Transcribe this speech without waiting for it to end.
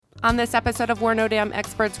On this episode of We're No Damn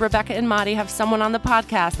Experts, Rebecca and Madi have someone on the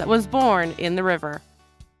podcast that was born in the river.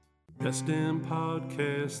 Best damn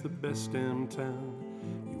podcast, the best damn town.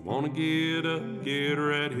 You want to get up, get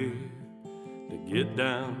ready to get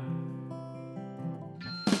down.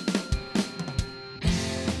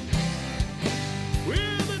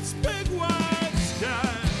 With its big wide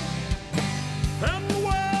sky and the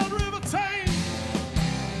wild river Thames.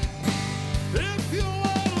 If you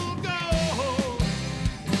want to go,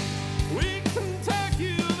 we can take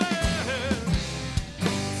you there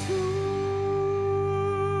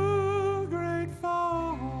to Great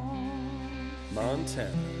Falls,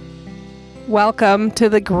 Montana. Welcome to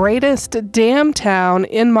the greatest damn town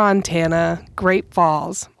in Montana, Great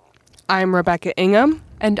Falls. I'm Rebecca Ingham.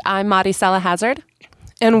 And I'm Madi Salahazard.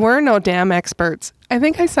 And we're no damn experts. I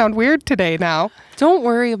think I sound weird today now. Don't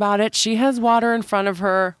worry about it. She has water in front of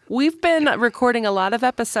her. We've been recording a lot of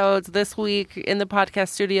episodes this week in the podcast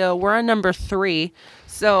studio. We're on number 3,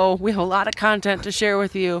 so we have a lot of content to share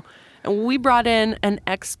with you. And we brought in an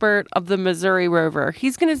expert of the Missouri River.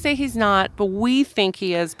 He's going to say he's not, but we think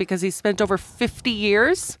he is because he spent over 50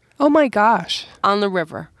 years Oh my gosh. on the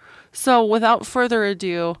river. So without further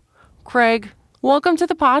ado, Craig, welcome to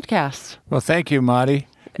the podcast. Well, thank you, Madi.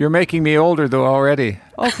 You're making me older, though, already.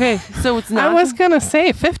 Okay, so it's not... I was going to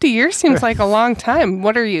say, 50 years seems like a long time.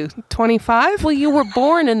 What are you, 25? Well, you were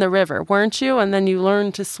born in the river, weren't you? And then you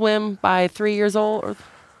learned to swim by 3 years old?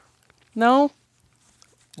 No?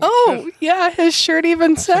 Oh, yeah, his shirt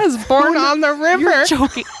even says, born on the river. You're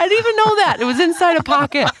joking. I didn't even know that. It was inside a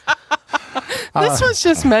pocket. This was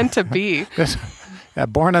just meant to be.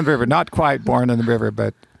 Born on the river. Not quite born on the river,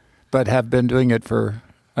 but have been doing it for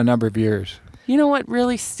a number of years. You know what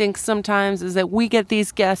really stinks sometimes is that we get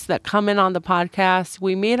these guests that come in on the podcast.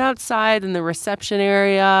 We meet outside in the reception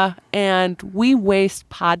area, and we waste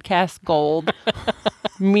podcast gold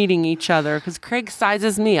meeting each other because Craig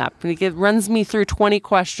sizes me up and he runs me through 20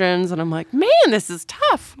 questions, and I'm like, man, this is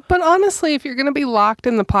tough. But honestly, if you're going to be locked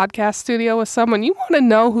in the podcast studio with someone, you want to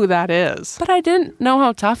know who that is. But I didn't know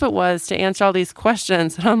how tough it was to answer all these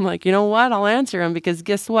questions. And I'm like, you know what? I'll answer them because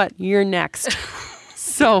guess what? You're next.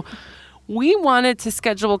 So we wanted to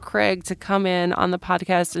schedule Craig to come in on the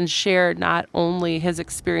podcast and share not only his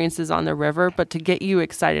experiences on the river, but to get you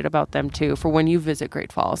excited about them too for when you visit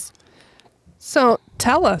Great Falls. So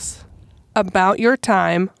tell us about your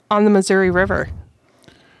time on the Missouri River.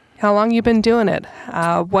 How long you been doing it?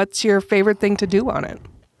 What's your favorite thing to do on it?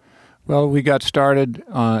 Well, we got started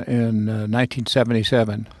in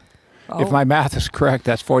 1977. Oh. If my math is correct,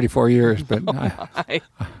 that's 44 years. But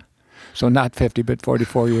so not 50, but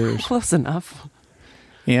 44 years. Close enough.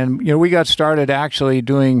 And, we got started actually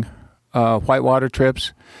doing whitewater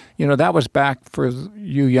trips. That was back for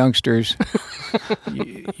you youngsters.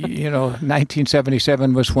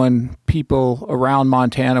 1977 was when people around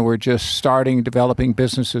Montana were just developing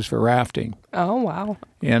businesses for rafting. Oh, wow.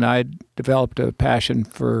 And I developed a passion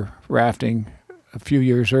for rafting a few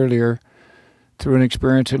years earlier through an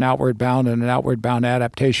experience in Outward Bound and an Outward Bound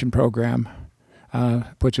adaptation program.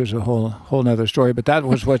 Which is a whole nother story. But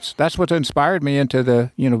that's what inspired me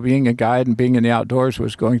into being a guide and being in the outdoors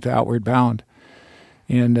was going to Outward Bound.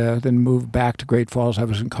 And then moved back to Great Falls. I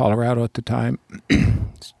was in Colorado at the time.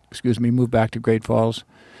 Moved back to Great Falls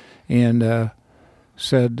and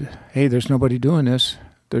said, hey, there's nobody doing this.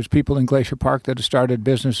 There's people in Glacier Park that have started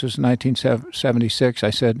businesses in 1976. I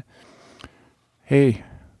said, hey,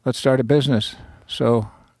 let's start a business.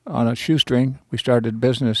 So on a shoestring, we started a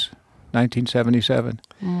business 1977.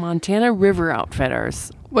 Montana River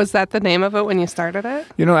Outfitters. Was that the name of it when you started it?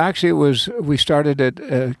 Actually, we started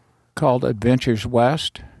it called Adventures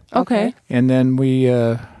West. Okay. And then we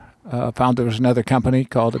found there was another company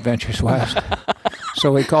called Adventures West.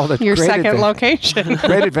 So we called it your second location.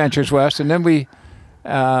 Great Adventures West. And then we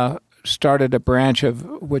started a branch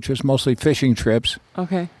which was mostly fishing trips.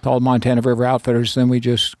 Okay. Called Montana River Outfitters. Then we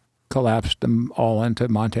just collapsed them all into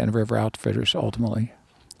Montana River Outfitters ultimately.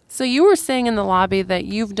 So you were saying in the lobby that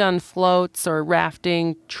you've done floats or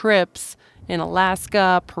rafting trips in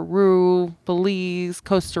Alaska, Peru, Belize,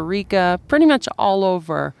 Costa Rica, pretty much all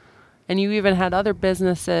over. And you even had other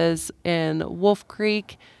businesses in Wolf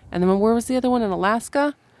Creek. And then where was the other one, in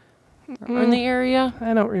Alaska? Or in the area?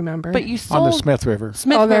 I don't remember. But you sold... On the Smith River.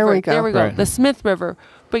 There we go. There we go. Right. The Smith River.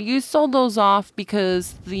 But you sold those off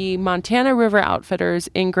because the Montana River Outfitters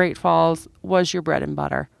in Great Falls was your bread and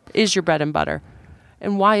butter, is your bread and butter.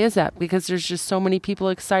 And why is that? Because there's just so many people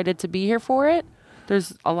excited to be here for it?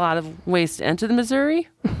 There's a lot of ways to enter the Missouri?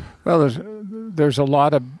 Well, there's a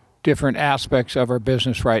lot of different aspects of our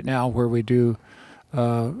business right now where we do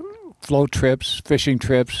float trips, fishing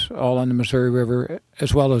trips, all on the Missouri River,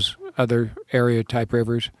 as well as other area type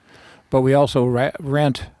rivers. But we also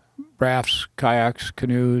rent rafts, kayaks,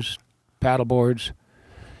 canoes, paddleboards,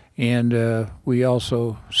 and we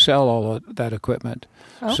also sell all of that equipment.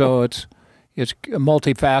 Oh. So it's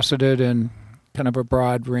multifaceted and kind of a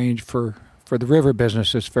broad range for the river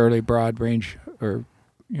business. It's fairly broad range, or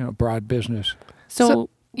broad business. So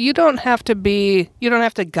you don't have to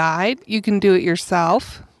guide. You can do it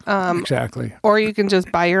yourself. Exactly. Or you can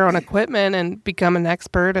just buy your own equipment and become an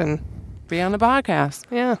expert and Be on the podcast.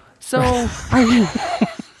 yeah. So are you?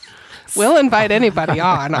 We'll invite anybody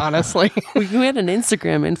on, honestly. We had an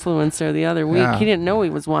Instagram influencer the other week. Yeah. He didn't know he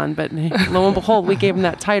was one, but lo and behold, we gave him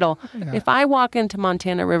that title. Yeah. If I walk into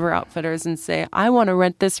Montana River Outfitters and say, I want to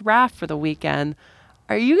rent this raft for the weekend,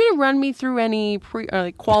 are you going to run me through any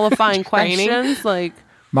qualifying Training? questions? Like,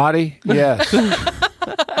 Marty, yes.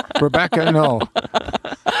 Rebecca, no.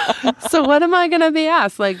 so what am I going to be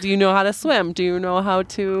asked? Like, do you know how to swim? Do you know how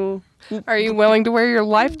to? Are you willing to wear your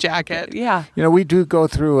life jacket? Yeah. We do go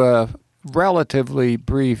through a relatively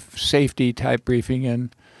brief safety type briefing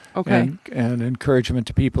and Okay. and encouragement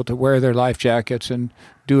to people to wear their life jackets and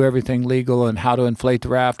do everything legal, and how to inflate the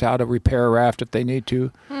raft, how to repair a raft if they need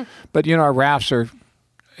to. But our rafts are,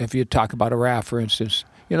 if you talk about a raft, for instance,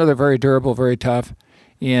 they're very durable, very tough,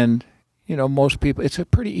 and most people, it's a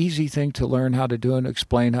pretty easy thing to learn how to do and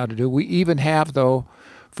explain how to do. We even have, though,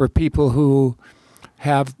 for people who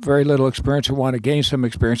have very little experience or want to gain some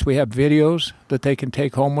experience, we have videos that they can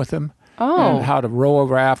take home with them. Oh. And how to row a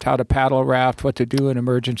raft, how to paddle a raft, what to do in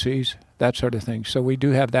emergencies, that sort of thing. So we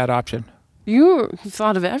do have that option. You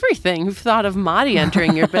thought of everything. You've thought of Madi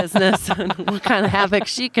entering your business and what kind of havoc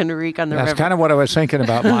she can wreak on the That's river. kind of what I was thinking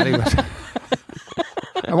about, Monty.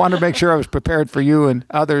 I wanted to make sure I was prepared for you, and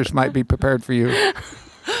others might be prepared for you.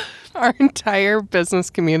 Our entire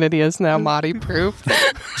business community is now Madi-proof.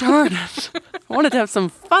 Darn it. I wanted to have some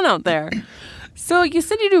fun out there. So you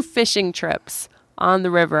said you do fishing trips on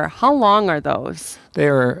the river. How long are those?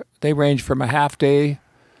 They range from a half day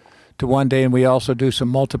to 1 day, and we also do some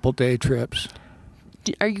multiple day trips.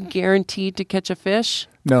 Are you guaranteed to catch a fish?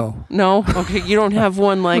 No. No? Okay, you don't have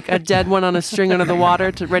one like a dead one on a string under the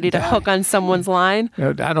water ready to hook on someone's line?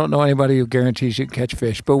 I don't know anybody who guarantees you can catch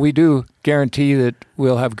fish, but we do guarantee that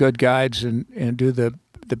we'll have good guides and do the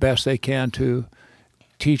best they can to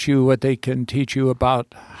teach you what they can teach you about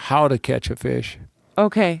how to catch a fish.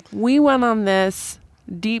 Okay, we went on this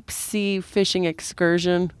deep sea fishing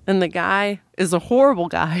excursion, and the guy is a horrible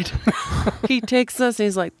guide. He takes us, and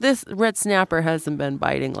he's like, this red snapper hasn't been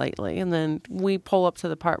biting lately. And then we pull up to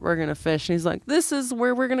the part we're going to fish, and he's like, this is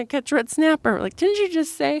where we're going to catch red snapper. We're like, didn't you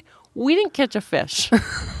just say we didn't catch a fish? And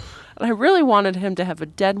I really wanted him to have a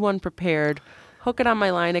dead one prepared, hook it on my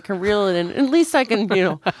line, I can reel it in, at least I can,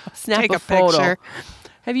 snap Take a a photo. picture.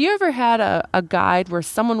 Have you ever had a guide where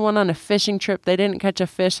someone went on a fishing trip, they didn't catch a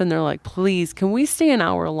fish, and they're like, please, can we stay an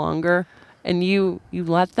hour longer? And you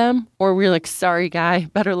let them? Or we're like, sorry, guy,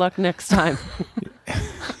 better luck next time.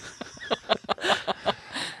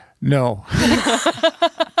 No.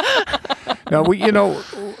 No,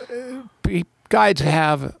 guides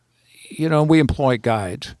have, we employ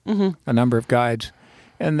guides, a number of guides,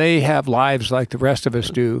 and they have lives like the rest of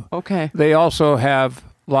us do. Okay. They also have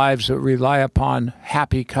lives that rely upon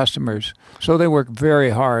happy customers. So they work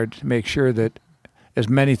very hard to make sure that as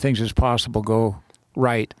many things as possible go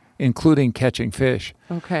right, including catching fish.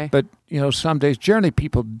 Okay. But, some days, generally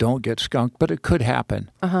people don't get skunked, but it could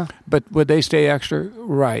happen. Uh-huh. But would they stay extra?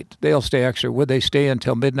 Right. They'll stay extra. Would they stay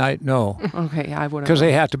until midnight? No. Okay, yeah, I wouldn't. Because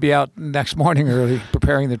they have to be out next morning early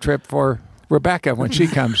preparing the trip for Rebecca when she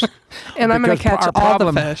comes. And I'm going Because to catch our all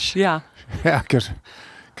problem- the fish. Yeah. Yeah, because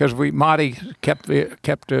Marty kept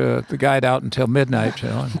the guide out until midnight.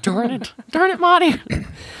 Darn it, Marty.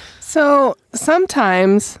 So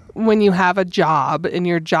sometimes when you have a job and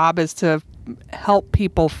your job is to help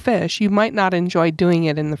people fish, you might not enjoy doing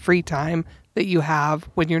it in the free time that you have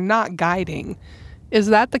when you're not guiding. Is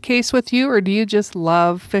that the case with you, or do you just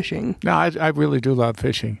love fishing? No, I really do love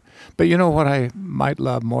fishing. But you know what I might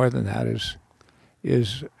love more than that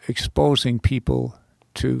is exposing people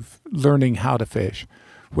to learning how to fish,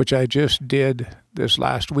 which I just did this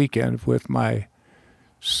last weekend with my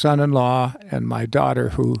son-in-law and my daughter,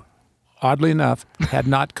 who, oddly enough, had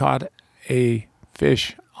not caught a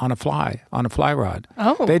fish on a fly rod.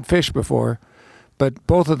 Oh. They'd fished before, but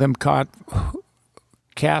both of them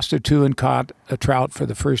casted to and caught a trout for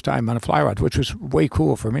the first time on a fly rod, which was way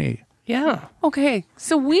cool for me. Yeah. Okay,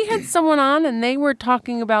 so we had someone on, and they were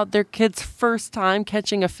talking about their kid's first time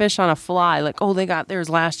catching a fish on a fly. Like, oh, they got theirs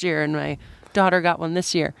last year, and my daughter got one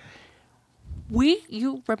this year.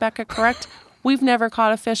 You, Rebecca, correct? We've never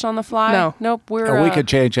caught a fish on the fly. No. Nope. We're we could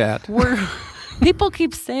change that. People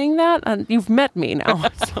keep saying that, and you've met me now.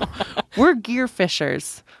 So we're gear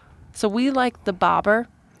fishers. So we like the bobber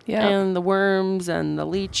and the worms and the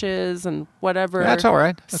leeches and whatever. That's all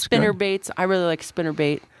right. That's spinner good. baits. I really like spinner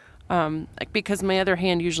bait because my other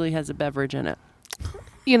hand usually has a beverage in it.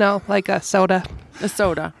 Like a soda A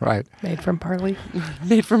soda. Right. made from barley.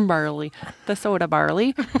 Made from barley. The soda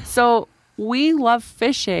barley. So we love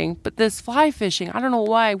fishing, but this fly fishing, I don't know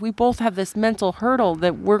why, we both have this mental hurdle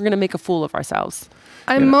that we're going to make a fool of ourselves.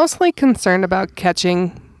 I'm mostly concerned about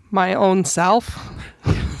catching my own self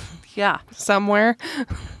Yeah. somewhere.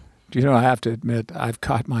 I have to admit, I've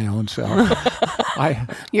caught my own self.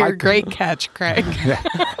 You're a great catch, Craig.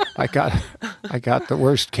 I got the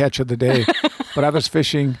worst catch of the day. But I was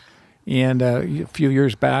fishing and a few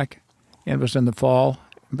years back, and it was in the fall.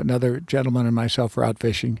 Another gentleman and myself were out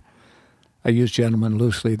fishing. I use gentleman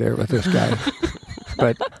loosely there with this guy.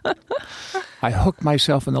 But I hooked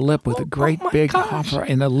myself in the lip with a great big hopper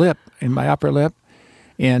in my upper lip,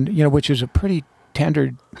 and which is a pretty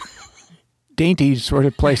tender, dainty sort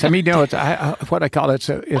of place. I mean, it's what I call it.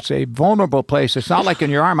 It's a vulnerable place. It's not like in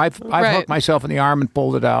your arm. I've hooked myself in the arm and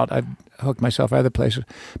pulled it out. I've hooked myself other places,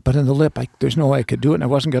 but in the lip, there's no way I could do it. And I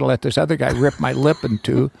wasn't going to let this other guy rip my lip in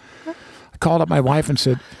two. I called up my wife and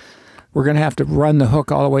said, "We're going to have to run the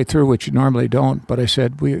hook all the way through, which you normally don't." But I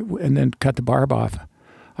said, and then cut the barb off.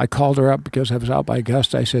 I called her up because I was out by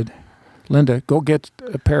Augusta. I said, "Linda, go get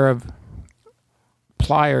a pair of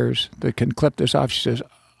pliers that can clip this off." She says,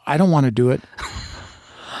 "I don't want to do it."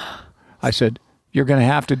 I said, "You're going to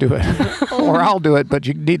have to do it, or I'll do it, but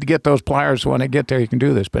you need to get those pliers so when I get there you can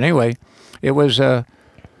do this." But anyway, it was,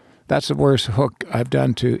 that's the worst hook I've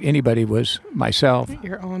done to anybody was myself.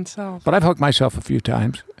 Your own self. But I've hooked myself a few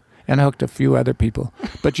times, and I hooked a few other people.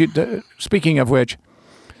 But speaking of which,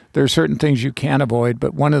 there are certain things you can avoid,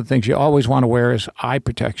 but one of the things you always want to wear is eye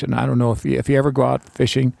protection. I don't know if you ever go out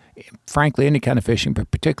fishing, frankly, any kind of fishing,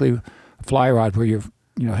 but particularly fly rod where you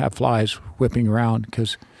have flies whipping around,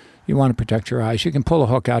 because you want to protect your eyes. You can pull a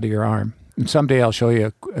hook out of your arm, and someday I'll show you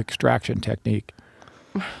an extraction technique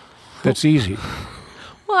that's easy.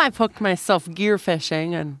 Well, I've hooked myself gear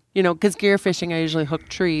fishing, and because gear fishing I usually hook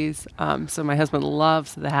trees. So my husband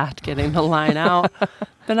loves that, getting the line out.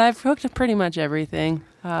 But I've hooked pretty much everything,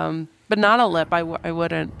 but not a lip. I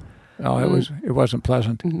wouldn't. No, it wasn't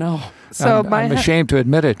pleasant. No. So I'm ashamed to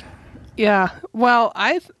admit it. Yeah. Well,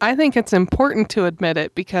 I think it's important to admit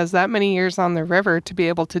it, because that many years on the river to be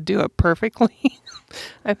able to do it perfectly,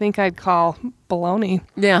 I think I'd call baloney.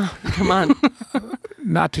 Yeah. Come on.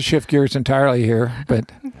 Not to shift gears entirely here,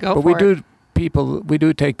 but we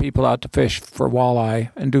do take people out to fish for walleye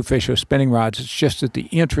and do fish with spinning rods. It's just that the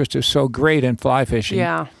interest is so great in fly fishing.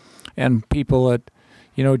 Yeah. And people that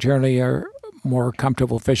generally are more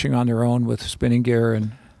comfortable fishing on their own with spinning gear,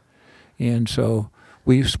 and so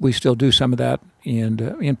we still do some of that,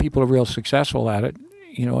 and people are real successful at it.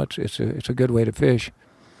 It's a good way to fish,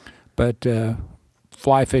 but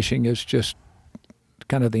fly fishing is just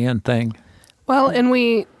kind of the end thing. Well,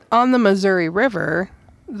 and on the Missouri River,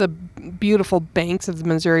 the beautiful banks of the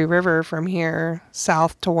Missouri River from here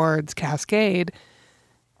south towards Cascade,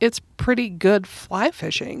 it's pretty good fly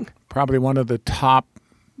fishing. Probably one of the top,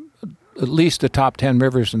 at least the top 10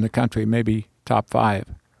 rivers in the country, maybe top 5.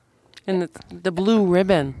 And it's the blue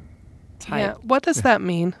ribbon type. Yeah. What does that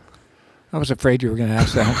mean? I was afraid you were going to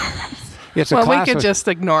ask that. It's a Well, class we could of- just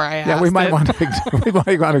ignore I asked Yeah, we might it. want to. We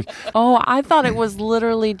might want to. Oh, I thought it was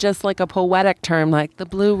literally just like a poetic term, like the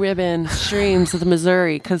blue ribbon streams of the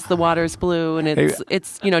Missouri, because the water's blue and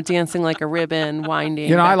it's dancing like a ribbon,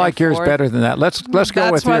 winding. I back like and yours forth. better than that. Let's go That's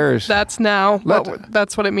with what, yours. That's now. Let-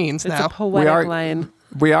 That's what it means It's now. a poetic are- line.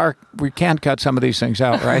 We can't cut some of these things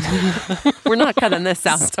out, right? We're not cutting this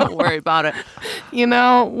out. Don't worry about it.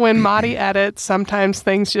 When Marty edits, sometimes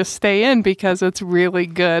things just stay in because it's really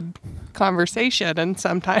good conversation, and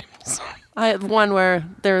sometimes I had one where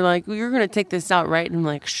they're like, "You're going to take this out, right?" And I'm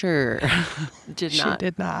like, "Sure." Did she not.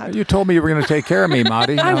 did not. You told me you were going to take care of me,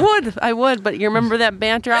 Marty. I would, but you remember that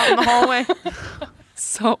banter out in the hallway?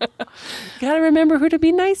 So, got to remember who to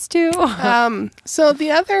be nice to. So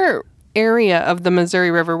the other area of the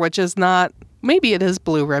Missouri River, which is not, maybe it is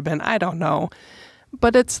Blue Ribbon, I don't know,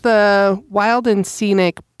 but it's the wild and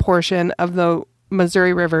scenic portion of the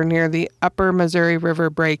Missouri River near the Upper Missouri River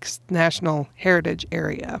Breaks National Heritage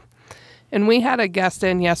Area. And we had a guest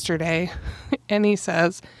in yesterday, and he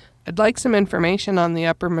says, "I'd like some information on the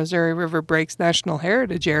Upper Missouri River Breaks National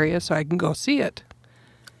Heritage Area so I can go see it."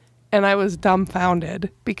 And I was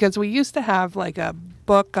dumbfounded, because we used to have like a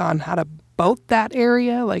book on how to boat that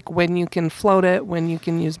area, like when you can float it, when you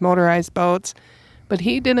can use motorized boats. But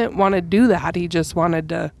he didn't want to do that. He just wanted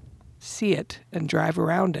to see it and drive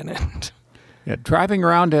around in it. Yeah, driving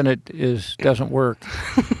around in it doesn't work.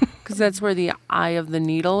 Because that's where the eye of the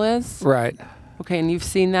needle is. Right. Okay, and you've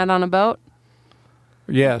seen that on a boat?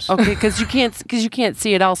 Yes. Okay, because you can't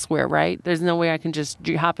see it elsewhere, right? There's no way I can just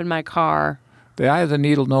hop in my car. The eye of the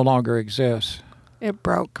needle no longer exists. It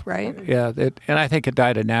broke, right? Yeah, and I think it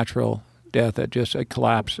died a natural death. It just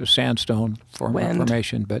collapsed, a sandstone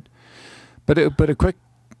formation. But a quick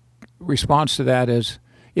response to that is,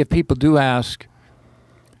 if people do ask,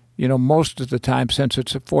 most of the time, since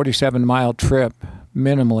it's a 47-mile trip,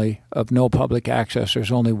 minimally of no public access,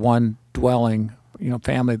 there's only one dwelling,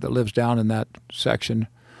 family that lives down in that section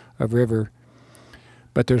of river.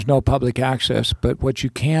 But there's no public access. But what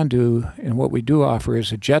you can do, and what we do offer,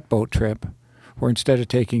 is a jet boat trip, where instead of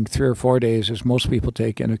taking 3 or 4 days, as most people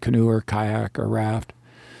take in a canoe or kayak or raft,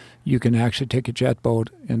 you can actually take a jet boat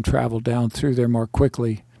and travel down through there more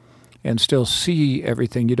quickly and still see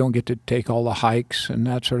everything. You don't get to take all the hikes and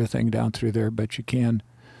that sort of thing down through there, but you can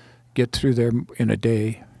get through there in a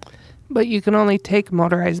day. But you can only take a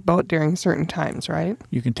motorized boat during certain times, right?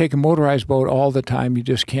 You can take a motorized boat all the time. You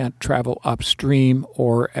just can't travel upstream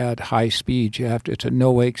or at high speeds. It's a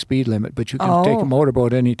no-wake speed limit, but you can take a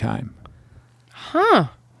motorboat anytime. Huh.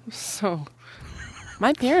 So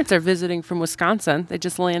my parents are visiting from Wisconsin. They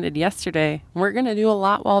just landed yesterday. We're going to do a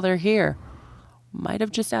lot while they're here. Might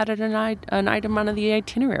have just added an item onto the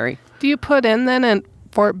itinerary. Do you put in then at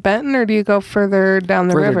Fort Benton, or do you go further down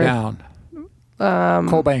the river? Further down.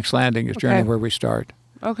 Coal Banks Landing is generally where we start.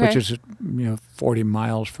 Okay. Which is 40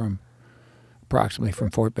 miles approximately from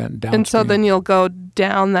Fort Benton downstream. And so then you'll go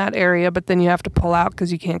down that area, but then you have to pull out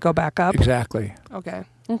because you can't go back up? Exactly. Okay.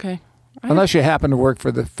 Unless you happen to work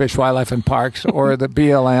for the Fish, Wildlife, and Parks or the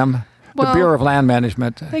BLM, the Bureau of Land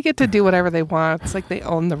Management. They get to do whatever they want. It's like they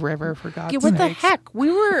own the river, for God's sake. What the heck?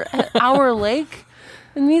 We were at our lake,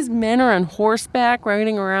 and these men are on horseback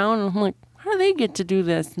riding around, and I'm like, how do they get to do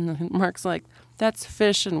this? And Mark's like, that's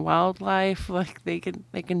Fish and Wildlife. Like, they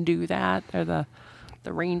can do that. They're the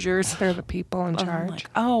rangers. They're the people in charge.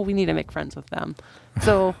 I'm like, we need to make friends with them.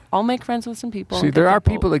 So I'll make friends with some people. See, there are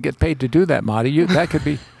people that get paid to do that, Monty. That could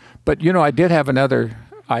be... But, I did have another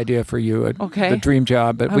idea for you, the dream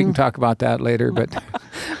job, but we can talk about that later. But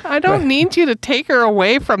I don't need you to take her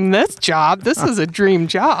away from this job. This is a dream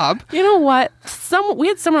job. You know what? We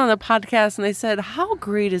had someone on the podcast, and they said, how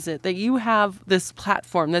great is it that you have this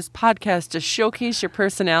platform, this podcast, to showcase your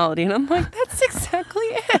personality? And I'm like, that's exactly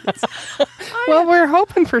it. Well, we're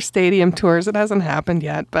hoping for stadium tours. It hasn't happened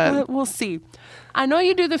yet, but we'll see. I know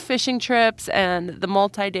you do the fishing trips and the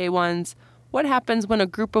multi-day ones. What happens when a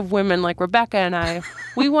group of women like Rebecca and I,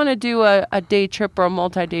 we want to do a day trip or a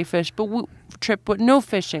multi-day trip with no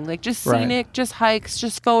fishing, like just scenic, just hikes,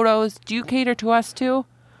 just photos? Do you cater to us too?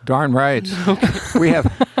 Darn right. We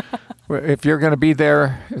have, if you're going to be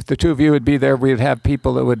there, if the two of you would be there, we'd have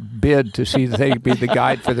people that would bid to see that they'd be the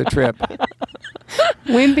guide for the trip.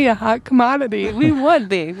 We'd be a hot commodity. We would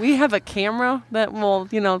be. We have a camera that will,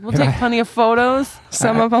 we'll take plenty of photos.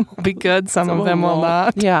 Some of them will be good, some of them will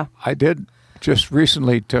not. Yeah. I did just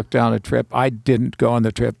recently took down a trip. I didn't go on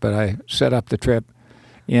the trip, but I set up the trip.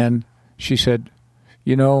 And she said,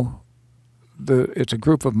 it's a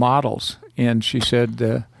group of models. And she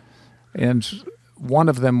said, and one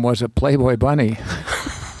of them was a Playboy bunny.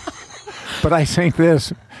 But I think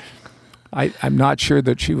this, I'm not sure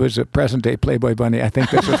that she was a present-day Playboy bunny. I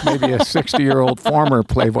think this was maybe a 60-year-old former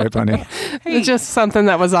Playboy bunny. Hey, it's just something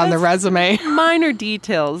that was on the resume. Minor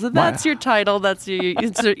details. If that's your title, that's you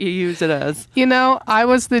use it as. I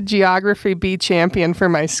was the Geography B champion for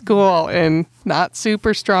my school, and not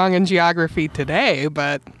super strong in geography today,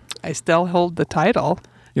 but I still hold the title.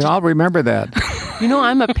 I'll remember that.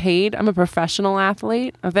 I'm a professional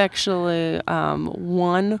athlete. I've actually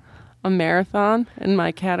won a marathon in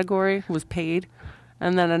my category, was paid.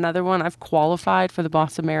 And then another one, I've qualified for the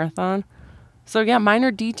Boston Marathon. So yeah, minor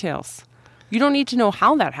details. You don't need to know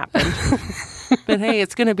how that happened. But hey,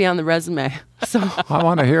 it's going to be on the resume. So I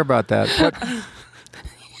want to hear about that.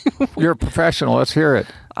 You're a professional. Let's hear it.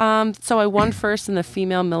 So I won first in the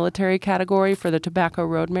female military category for the Tobacco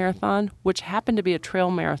Road Marathon, which happened to be a trail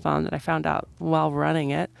marathon that I found out while running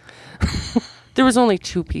it. There was only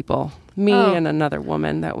 2 people, me and another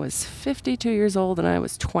woman that was 52 years old, and I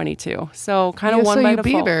was 22. So kind of won by default.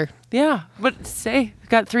 Beat her. Yeah, but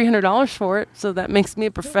got $300 for it, so that makes me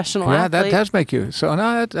a professional athlete. Yeah, that does make you. So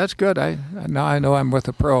no, that's good. Now I know I'm with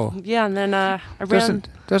a pro. Yeah, and then I ran.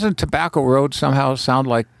 Doesn't Tobacco Road somehow sound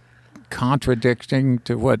like contradicting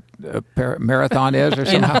to what a marathon is, or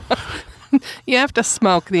somehow? You have to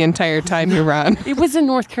smoke the entire time you run. It was in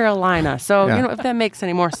North Carolina, so Yeah. if that makes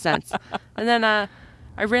any more sense. And then I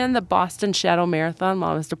ran the Boston Shadow Marathon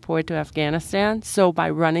while I was deployed to Afghanistan. So by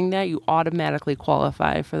running that, you automatically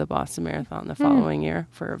qualify for the Boston Marathon the following year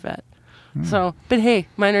for a vet. So, but hey,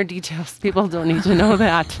 minor details. People don't need to know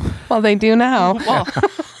that. Well, they do now. Well,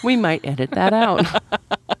 we might edit that out.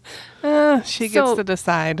 She gets So- to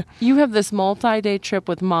decide. You have this multi-day trip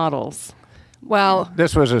with models, Well,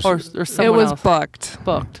 This was or it someone was else booked.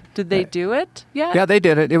 booked. Did they do it? yeah, they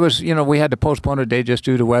did it. It was, we had to postpone a day just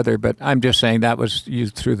due to weather, but I'm just saying that was you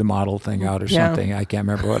threw the model thing out or Yeah. something. I can't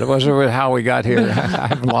remember what it was or how we got here.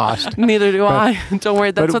 I'm lost. Neither do I. Don't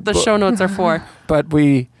worry. That's but- what the but- show notes are for. But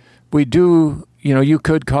we do, you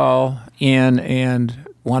could call in and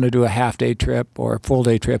want to do a half-day trip or a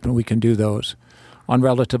full-day trip, and we can do those on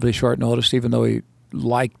relatively short notice, even though we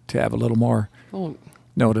like to have a little more Oh,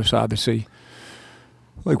 notice, obviously.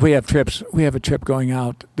 Like we have a trip going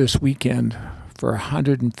out this weekend for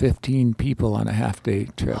 115 people on a half-day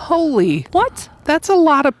trip. Holy, what? that's a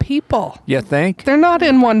lot of people. You think? They're not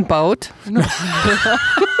in one boat.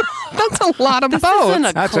 That's a lot of This boats. isn't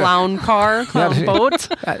a That's a- clown boat.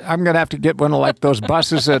 I'm going to have to get one of like those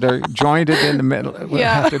buses that are jointed in the middle. We'll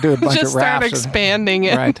have to do a bunch just of start rafts. expanding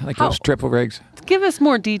it. Right, like those triple rigs. Give us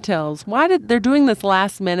more details. Why did they're doing this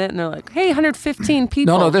last minute and they're like, hey, 115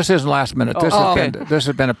 people? No, this isn't last minute. This Oh, has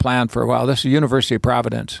been a plan for a while. This is University of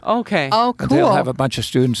Providence. Okay. Oh, And they'll cool. have a bunch of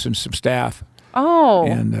students and some staff. Oh.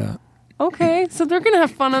 And Okay. So they're going to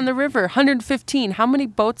have fun on the river. 115. How many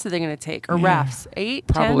boats are they going to take? Or rafts? 8?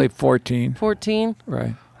 probably 10? 14. 14?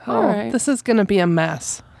 Right. All right. This is going to be a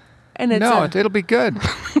mess. And it's No, a- it'll be good.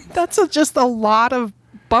 That's just a lot of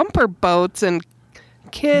bumper boats and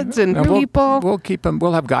kids and And people. We'll keep them.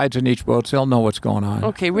 We'll have guides in each boat, so they'll know what's going on.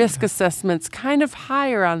 okay, risk assessment's kind of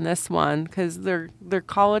higher on this one because they're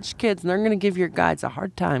college kids and they're going to give your guides a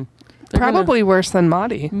hard time. They're gonna- Probably worse than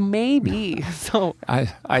Maudie. Maybe. So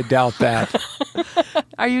I doubt that.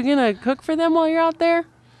 are you going to cook for them while you're out there?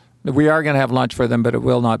 We are going to have lunch for them, but it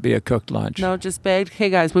will not be a cooked lunch. No, just begged. Hey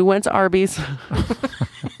guys, we went to Arby's.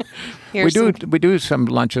 we do some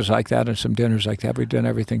lunches like that and some dinners like that. We've done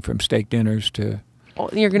everything from steak dinners to Oh,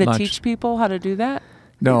 you're going to Lunch. teach people how to do that?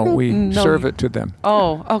 no, we No, serve you- it to them.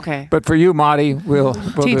 Oh, okay. But for you, Marty, we'll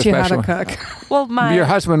do Teach a you how special to one. cook. Well, Your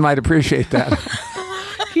husband might appreciate that.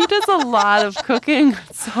 he does a lot of cooking,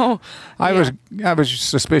 so I was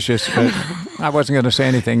suspicious, but I wasn't going to say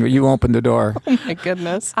anything. But you opened the door. My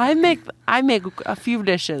goodness. I make a few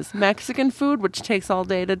dishes. Mexican food, which takes all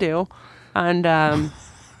day to do, and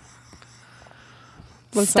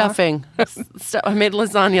stuffing. I made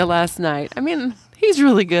lasagna last night. I mean, he's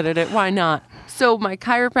really good at it. Why not? So my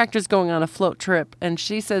chiropractor's going on a float trip, and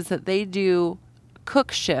she says that they do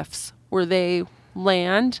cook shifts where they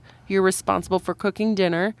land. You're responsible for cooking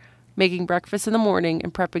dinner, making breakfast in the morning,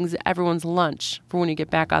 and prepping everyone's lunch for when you get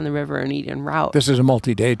back on the river and eat en route. This is a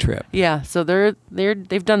multi-day trip. Yeah, so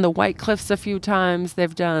they've done the White Cliffs a few times.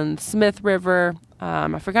 They've done Smith River.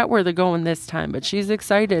 I forgot where they're going this time, but she's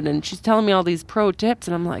excited and she's telling me all these pro tips,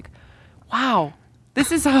 and I'm like, wow,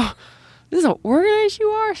 this is how organized you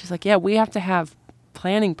are. She's like, yeah, we have to have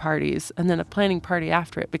planning parties and then a planning party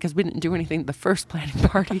after it because we didn't do anything the first planning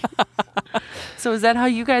party. So is that how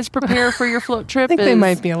you guys prepare for your float trip? I think they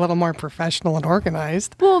might be a little more professional and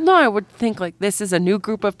organized. Well, no, I would think like this is a new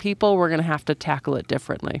group of people. We're going to have to tackle it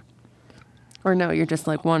differently. Or no, you're just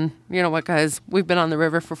like one, you know what, guys, we've been on the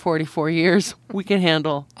river for 44 years. We can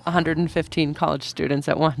handle 115 college students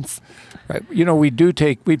at once. Right.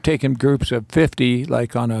 We've taken groups of 50,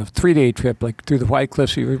 like on a 3-day trip, like through the White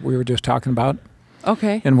Cliffs we were just talking about.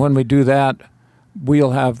 Okay. And when we do that,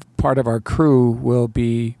 we'll have part of our crew will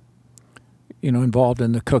be, involved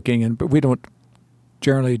in the cooking, but we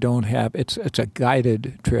generally don't have. It's a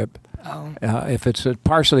guided trip. Oh. If it's a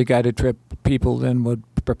partially guided trip, people then would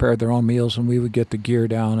prepare their own meals, and we would get the gear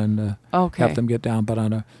down and Okay. have them get down. But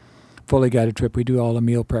on a fully guided trip, we do all the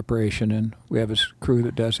meal preparation, and we have a crew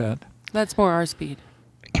that does that. That's more our speed.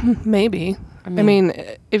 Maybe. I mean,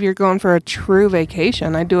 if you're going for a true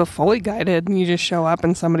vacation, I'd do a fully guided and you just show up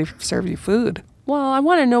and somebody serves you food. Well, I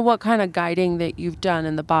want to know what kind of guiding that you've done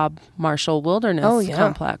in the Bob Marshall Wilderness yeah.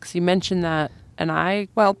 Complex. You mentioned that, and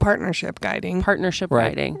Well, partnership guiding. partnership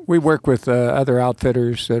guiding. We work with other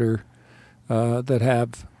outfitters that are that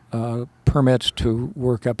have permits to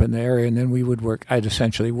work up in the area, and then we would work. I'd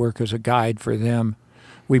essentially work as a guide for them.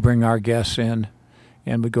 We bring our guests in,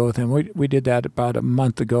 and we go with them. We did that about a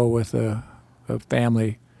month ago with a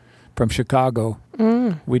family from Chicago.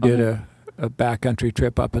 We did a backcountry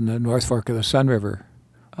trip up in the North Fork of the Sun River.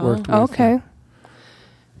 Worked with, Okay.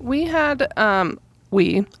 We had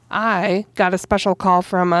I got a special call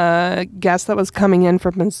from a guest that was coming in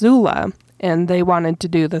from Missoula, and they wanted to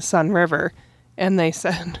do the Sun River. And they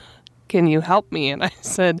said, "Can you help me?" And I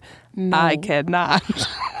said, No. "I cannot.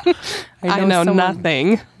 I someone- know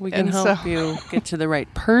nothing." We can And help you get to the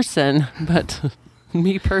right person, but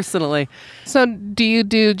me personally, So do you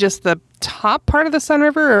do just the top part of the Sun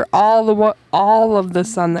River, or all of the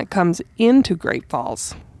sun that comes into Great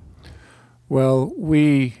Falls? Well,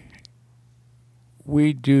 we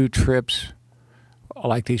do trips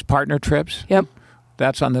like these partner trips. Yep.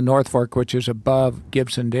 That's on the North Fork, which is above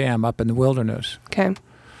Gibson Dam up in the wilderness. Okay.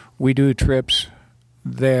 We do trips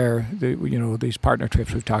there, these partner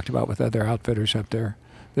trips we've talked about with other outfitters up there.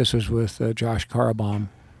 This was with Josh Carabaum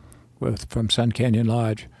from Sun Canyon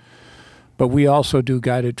Lodge. But we also do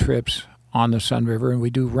guided trips on the Sun River, and we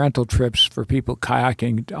do rental trips for people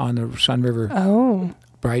kayaking on the Sun River Oh.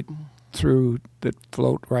 right through that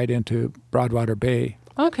float right into Broadwater Bay.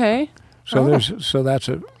 okay. So that's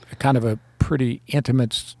a kind of a pretty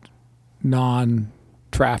intimate,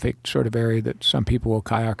 non-traffic sort of area that some people will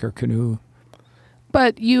kayak or canoe.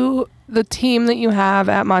 But the team that you have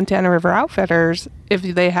at Montana River Outfitters, if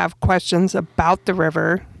they have questions about the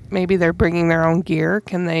river, maybe they're bringing their own gear,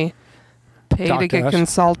 can they pay Talk to to get us.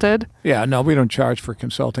 consulted? Yeah, no, we don't charge for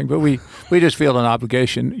consulting, but we just feel an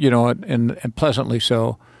obligation, and pleasantly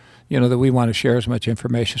so, that we want to share as much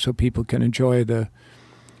information so people can enjoy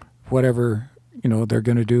whatever, they're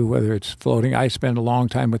going to do, whether it's floating. I spent a long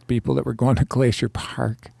time with people that were going to Glacier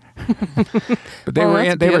Park.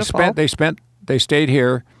 But they stayed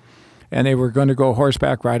here, and they were going to go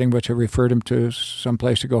horseback riding, which I referred them to some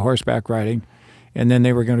place to go horseback riding. And then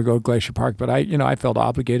they were going to go to Glacier Park. But I felt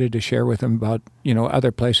obligated to share with them about,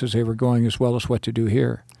 other places they were going as well as what to do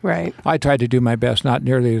here. Right. I tried to do my best, not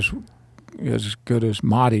nearly as good as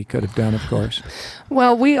Marty could have done, of course.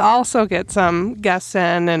 Well, we also get some guests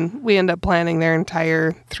in, and we end up planning their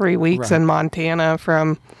entire 3 weeks Right. in Montana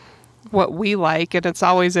from what we like. And it's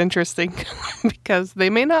always interesting because they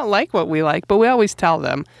may not like what we like, but we always tell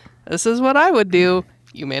them, this is what I would do.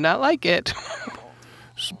 You may not like it.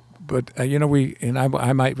 But,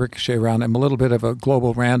 I might ricochet around. I'm a little bit of a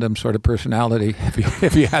global random sort of personality,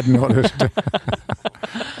 if you hadn't noticed.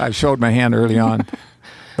 I showed my hand early on.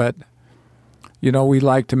 But, we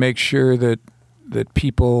like to make sure that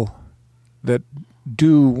people that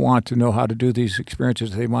do want to know how to do these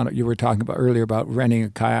experiences, you were talking about earlier about renting a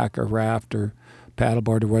kayak or raft or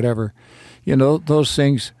paddleboard or whatever, those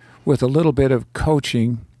things with a little bit of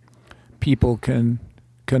coaching, people can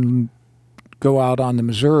go out on the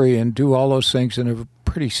Missouri and do all those things in a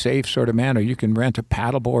pretty safe sort of manner. You can rent a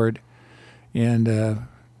paddleboard and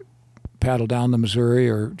paddle down the Missouri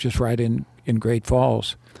or just ride in Great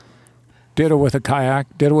Falls. Ditto with a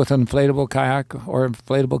kayak, ditto with an inflatable kayak or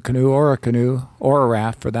inflatable canoe or a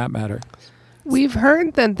raft for that matter. We've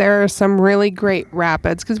heard that there are some really great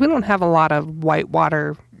rapids because we don't have a lot of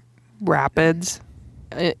whitewater rapids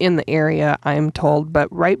in the area, I'm told, but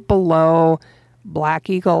right below Black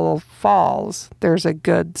Eagle Falls, there's a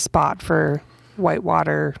good spot for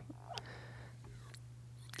whitewater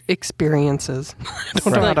experiences. I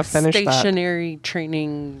don't know how to finish that. Stationary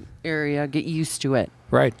training area. Get used to it.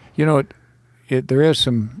 Right. There is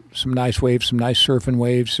some nice waves, some nice surfing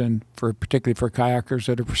waves, and particularly for kayakers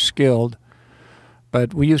that are skilled.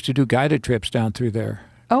 But we used to do guided trips down through there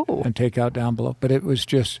Oh, and take out down below. But it was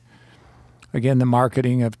just, again, the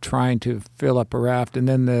marketing of trying to fill up a raft, and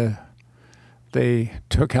then they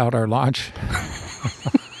took out our launch.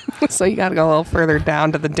 so you got to go a little further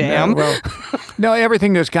down to the dam. No,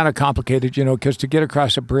 everything was kind of complicated, because to get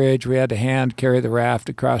across a bridge, we had to hand carry the raft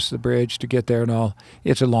across the bridge to get there and all.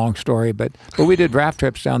 It's a long story, but we did raft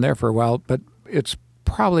trips down there for a while, but it's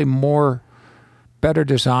probably better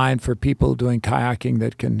designed for people doing kayaking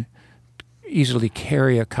that can easily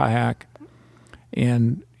carry a kayak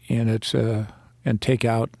and take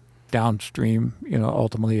out downstream,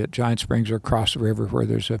 ultimately at Giant Springs or across the river where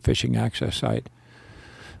there's a fishing access site.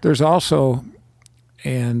 There's also,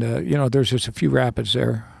 there's just a few rapids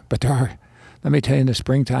there, but let me tell you, in the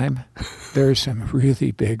springtime, there's some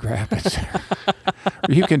really big rapids there.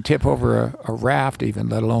 You can tip over a raft even,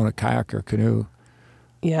 let alone a kayak or canoe.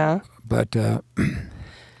 Yeah. But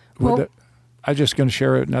Well- I'm just going to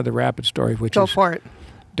share another rapid story, which Go is for it.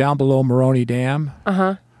 down below Moroni Dam.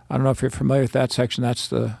 Uh-huh. I don't know if you're familiar with that section. That's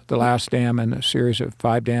the last dam in a series of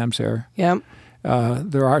 5 dams there. Yep.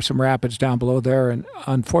 There are some rapids down below there, and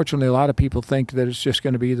unfortunately, a lot of people think that it's just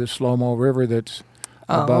going to be the Slow-Mo River that's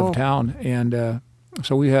above town, and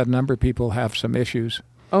so we had a number of people have some issues.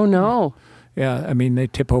 Oh, no. Yeah, I mean, they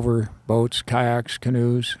tip over boats, kayaks,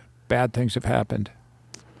 canoes. Bad things have happened.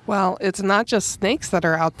 Well, it's not just snakes that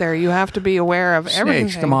are out there. You have to be aware of everything.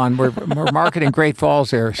 Snakes, come on. We're marketing Great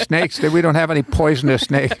Falls here. Snakes, we don't have any poisonous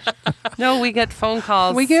snakes. No, we get phone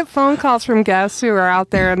calls. We get phone calls from guests who are out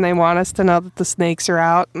there and they want us to know that the snakes are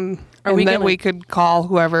out and that we could call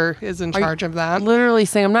whoever is in charge of that. Literally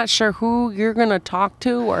saying, I'm not sure who you're going to talk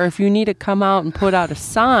to or if you need to come out and put out a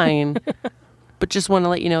sign, but just want to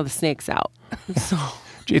let you know the snake's out. So...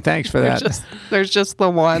 Gee, thanks for that. There's just the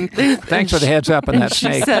one. Thanks for the heads up on that she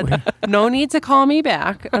snake. Said, no need to call me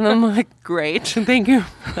back. And I'm like, great. Thank you.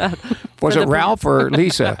 Was it Ralph or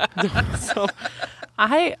Lisa? So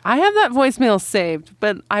I have that voicemail saved,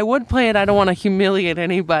 but I would play it. I don't want to humiliate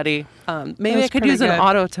anybody. Maybe I could use an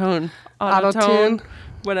auto-tune,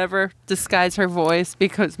 whatever, disguise her voice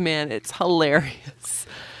because, man, it's hilarious.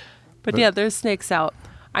 But yeah, there's snakes out.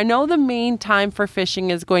 I know the main time for fishing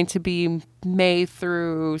is going to be May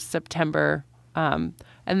through September, and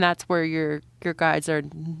that's where your guides are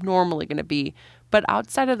normally going to be. But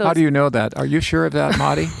outside of those... How do you know that? Are you sure of that,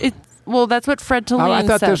 Monty? Well, that's what Fred Tulane said.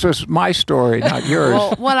 I thought this was my story, not yours.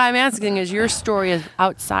 Well, what I'm asking is your story is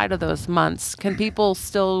outside of those months. Can people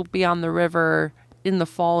still be on the river in the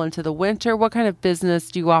fall into the winter? What kind of business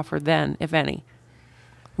do you offer then, if any?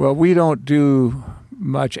 Well, we don't do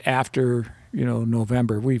much after...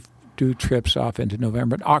 November. We do trips off into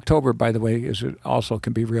November. October, by the way, also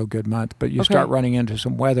can be a real good month, but you start running into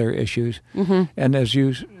some weather issues. Mm-hmm. And as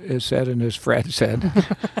you said, and as Fred said,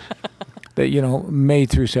 that, May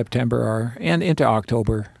through September and into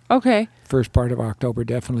October. Okay. First part of October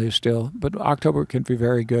definitely is still, but October can be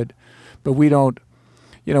very good. But we don't,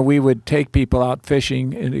 we would take people out fishing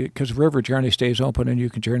because River Journey stays open and you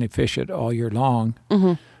can journey fish it all year long.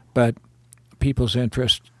 Mm-hmm. But people's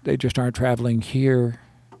interest, they just aren't traveling here.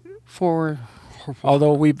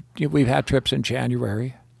 Although we've had trips in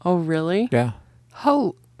January. Oh, really? Yeah.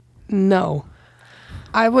 Oh, no.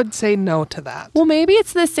 I would say no to that. Well, maybe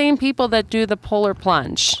it's the same people that do the polar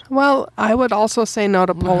plunge. Well, I would also say no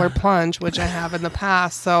to polar plunge, which I have in the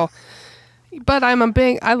past. But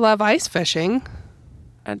I love ice fishing,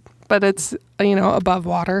 but it's, above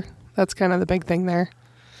water. That's kind of the big thing there.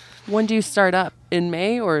 When do you start up? In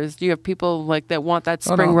May? Or do you have people that want that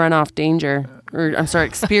spring runoff danger? Or, I'm sorry,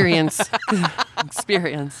 experience.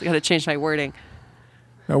 Experience. I got to change my wording.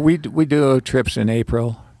 No, we do trips in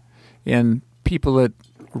April. And people that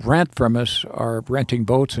rent from us are renting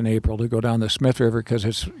boats in April to go down the Smith River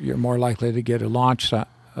because you're more likely to get a launch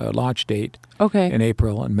date in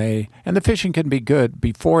April and May. And the fishing can be good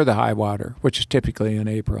before the high water, which is typically in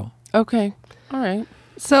April. Okay. All right.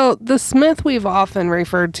 So the Smith we've often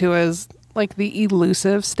referred to as like the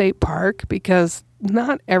elusive state park because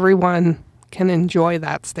not everyone can enjoy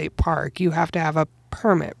that state park. You have to have a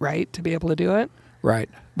permit, right, to be able to do it? Right.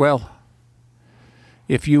 Well,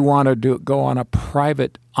 if you want to go on a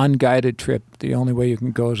private, unguided trip, the only way you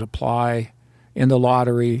can go is apply in the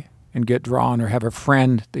lottery and get drawn or have a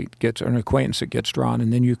friend that gets, or an acquaintance that gets drawn,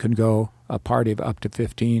 and then you can go a party of up to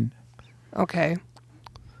 15. Okay.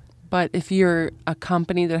 But if you're a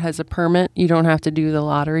company that has a permit, you don't have to do the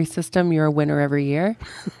lottery system. You're a winner every year.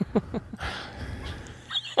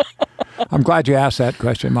 I'm glad you asked that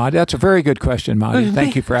question, Monty. That's a very good question, Monty.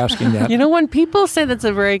 Thank you for asking that. When people say that's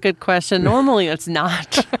a very good question, normally it's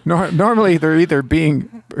not. Normally they're either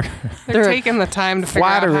being... they're taking the time to figure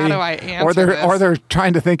out how do I answer this. Or they're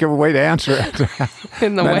trying to think of a way to answer it.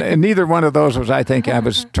 And neither one of those was, I think, I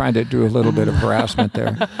was trying to do a little bit of harassment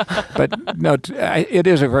there. But no, it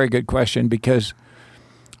is a very good question because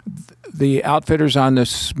the outfitters on the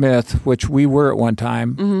Smith, which we were at one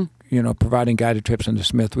time, mm-hmm. Providing guided trips in the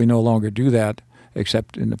Smith, we no longer do that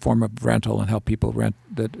except in the form of rental and help people rent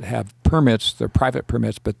that have permits, they're private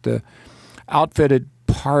permits, but the outfitted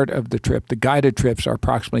part of the trip, the guided trips are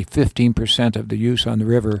approximately 15% of the use on the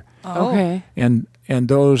river. Oh. Okay. And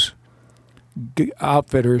those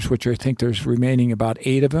outfitters, which I think there's remaining about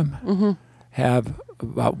 8 of them, mm-hmm. have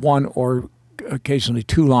about 1 or occasionally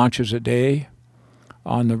 2 launches a day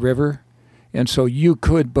on the river. And so you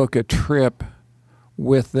could book a trip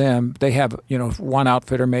with them. They have, one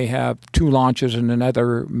outfitter may have 2 launches and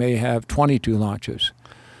another may have 22 launches.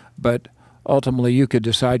 But ultimately you could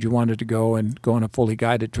decide you wanted to go on a fully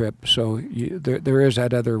guided trip. So there is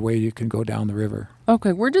that other way you can go down the river.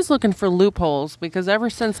 Okay, we're just looking for loopholes because ever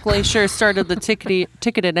since Glacier started the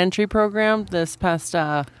ticketed entry program this past...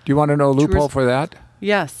 Do you want to know a loophole for that?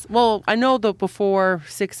 Yes. Well, I know the before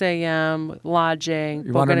 6 a.m. lodging.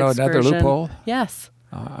 You want to know another loophole? Yes.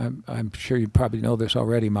 I'm sure you probably know this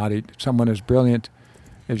already, Monty. Someone as brilliant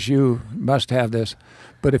as you must have this.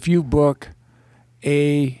 But if you book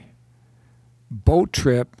a boat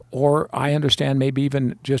trip, or I understand maybe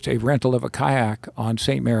even just a rental of a kayak on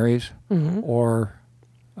St. Mary's or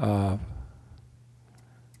on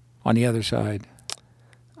the other side.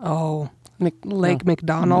 Oh, Lake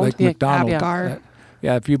McDonald. Lake McDonald. Apgar.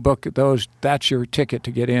 Yeah, if you book those, that's your ticket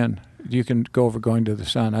to get in. You can go over Going to the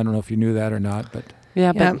Sun. I don't know if you knew that or not, but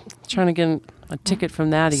Yeah, Yeah. but trying to get a ticket from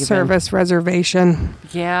that even. Service reservation.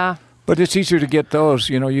 Yeah. but it's easier to get those.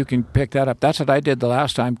 You know, you can pick that up. That's what I did the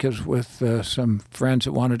last time because with some friends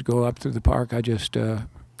that wanted to go up through the park, I just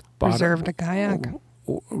bought Reserved a kayak.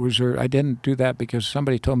 I didn't do that because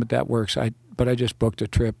somebody told me that works. But I just booked a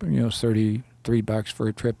trip. You know, it's $33 for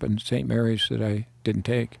a trip in St. Mary's that I didn't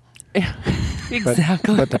take.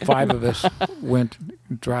 Exactly. But the 5 of us went,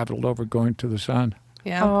 traveled over Going to the Sun.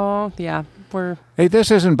 Yeah. Oh, yeah. We're Hey, this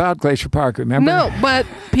isn't about Glacier Park, remember? No, but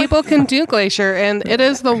people can do Glacier, and it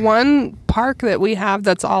is the one park that we have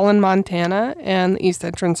that's all in Montana, and the East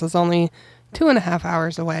Entrance is only 2.5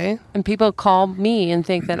 hours away. and people call me and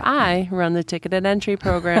think that I run the ticketed entry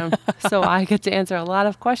program. So I get to answer a lot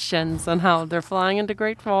of questions on how they're flying into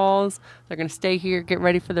Great Falls, they're going to stay here, get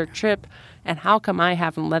ready for their trip, and how come I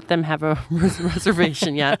haven't let them have a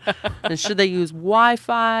reservation yet? And should they use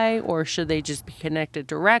Wi-Fi or should they just be connected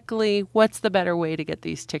directly? What's the better way to get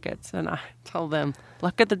these tickets? And I tell them,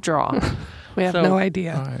 luck at the draw. We have So- no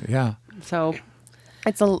idea. Yeah. So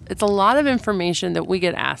it's a lot of information that we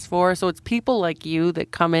get asked for. So it's people like you that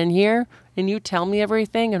come in here and you tell me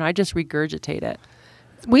everything and I just regurgitate it.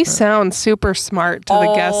 We sound super smart to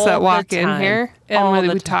the guests All that the walk in time. here, and All when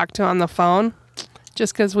the we time. talk to on the phone,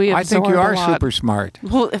 just because we I absorb think you are a lot. super smart.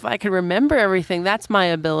 Well, if I could remember everything, that's my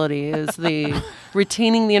ability, is the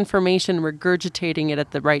retaining the information, regurgitating it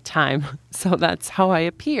at the right time. So that's how I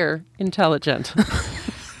appear intelligent.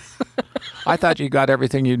 I thought you got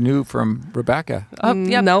everything you knew from Rebecca. Oh,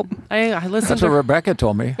 yep. Nope. I listened That's to what her. Rebecca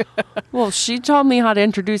told me. Well, she taught me how to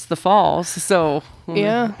introduce the falls, so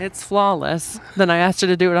Yeah. it's flawless. Then I asked her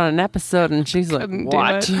to do it on an episode, and she's like, Couldn't do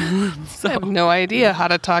what? I have no idea how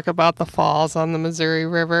to talk about the falls on the Missouri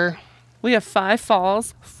River. We have 5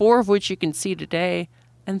 falls, 4 of which you can see today,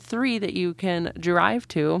 and 3 that you can drive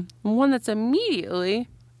to, and one that's immediately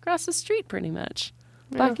across the street, pretty much.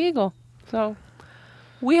 Black Eagle. So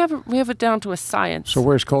we have it down to a science. So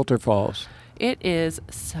where's Coulter Falls? It is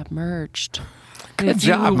submerged. Good if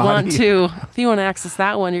job, you want Monty. if you want to access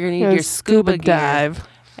that one, you're going to need your scuba gear. dive.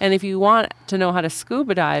 And if you want to know how to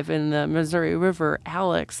scuba dive in the Missouri River,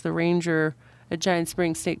 Alex, the ranger at Giant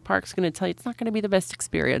Springs State Park, is going to tell you it's not going to be the best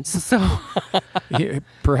experience. So,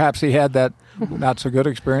 Perhaps he had that not so good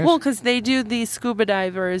experience. well, because they do these scuba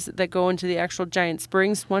divers that go into the actual Giant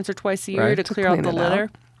Springs once or twice a year Right. to To clear out clean the it out.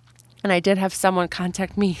 litter. And I did have someone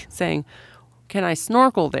contact me saying, "Can I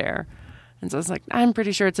snorkel there?" And so I was like, "I'm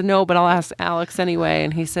pretty sure it's a no, but I'll ask Alex anyway."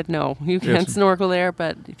 And he said, "No, you can't Yes. snorkel there.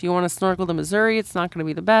 But if you want to snorkel the Missouri, it's not going to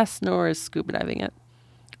be the best, nor is scuba diving it."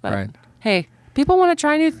 But Right. hey, people want to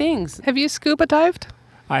try new things. Have you scuba dived?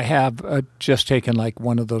 I have just taken like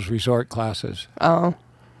one of those resort classes. Oh.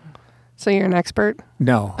 So you're an expert?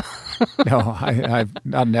 No, no, I'm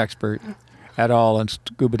not an expert at all in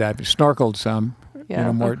scuba diving. Snorkeled some, Yeah.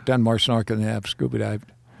 done more snorkeling than I have scuba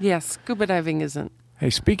dived. Yes, scuba diving isn't.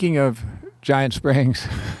 Hey, speaking of Giant Springs,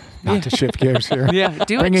 not to shift gears here, Yeah,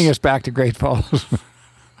 do bringing it. us back to Great Falls.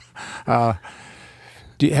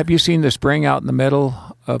 Have you seen the spring out in the middle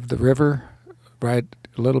of the river, right,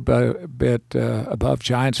 a little bit above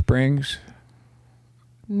Giant Springs?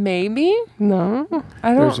 Maybe. No.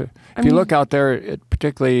 I There's don't. if you look out there,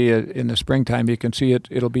 particularly in the springtime, you can see it.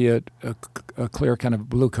 It'll be a clear kind of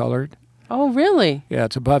blue colored. Oh, really? Yeah,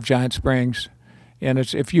 it's above Giant Springs, and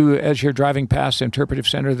it's as you're driving past the Interpretive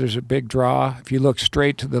Center, there's a big draw. If you look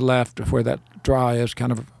straight to the left of where that draw is,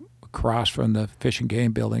 kind of across from the Fish and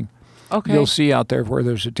Game building, Okay. you'll see out there where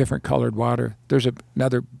there's a different colored water. There's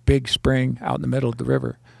another big spring out in the middle of the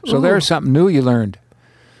river. So Ooh. there's something new you learned.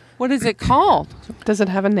 What is it called? Does it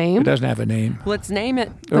have a name? It doesn't have a name. Let's name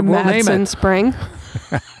it. The We'll name Madsen it. Spring.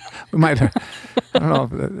 We might. I don't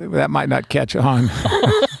know. That might not catch on.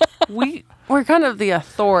 We're kind of the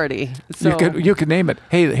authority. So You could name it.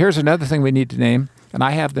 Hey, here's another thing we need to name, and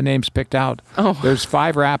I have the names picked out. Oh. There's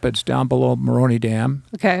 5 rapids down below Maroney Dam.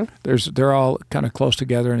 Okay. They're all kind of close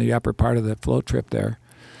together in the upper part of the float trip there,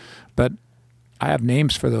 but I have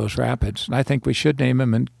names for those rapids, and I think we should name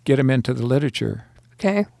them and get them into the literature.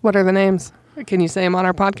 Okay. What are the names? Can you say them on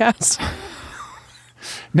our podcast?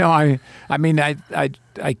 No, I mean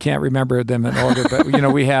I can't remember them in order, but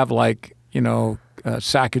we have like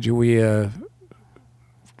Sacagawea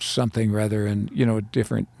something rather, and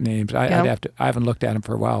different names. I Yeah. haven't looked at them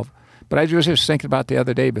for a while, but I was just thinking about the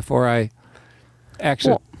other day before I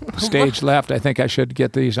exit stage left, I think I should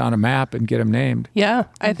get these on a map and get them named. Yeah,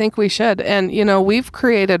 I think we should. And, you know, we've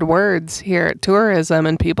created words here at Tourism,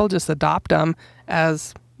 and people just adopt them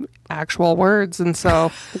as actual words and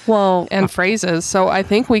so and phrases. So I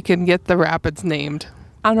think we can get the rapids named.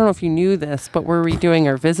 I don't know if you knew this, but we're redoing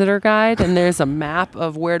our visitor guide, and there's a map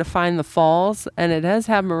of where to find the falls, and it does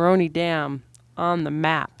have Maroney Dam on the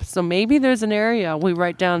map. So maybe there's an area we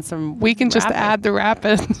write down some. We can just add the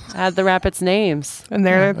rapids. Add the rapids names. And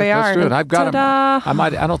there they are. Let's do it. I've got them. Ta-da.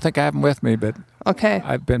 I don't think I have them with me, but Okay.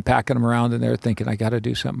 I've been packing them around in there thinking I got to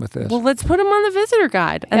do something with this. Well, let's put them on the visitor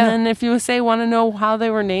guide. And Yeah. then if you want to know how they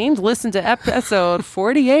were named, listen to episode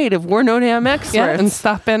 48 of We're No Damn Experts. Yeah, and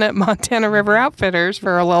stop in at Montana River Outfitters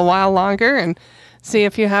for a little while longer and see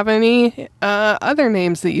if you have any other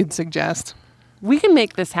names that you'd suggest. We can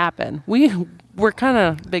make this happen. We're kind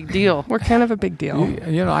of big deal. We're kind of a big deal.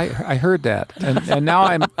 You know, I heard that, and now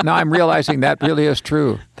I'm realizing that really is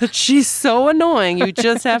true. But she's so annoying. You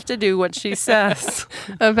just have to do what she says.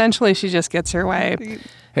 Eventually, she just gets her way.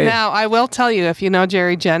 Hey, Now, I will tell you, if you know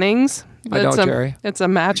Jerry Jennings, I know Jerry. It's a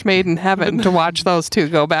match made in heaven to watch those two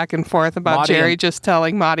go back and forth about Maudie Jerry and- just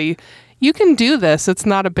telling Maudie, you can do this. It's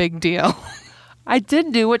not a big deal. I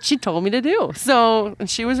did do what she told me to do. So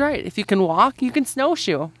she was right. If you can walk, you can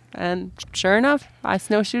snowshoe. And sure enough, I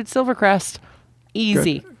snowshoed Silvercrest.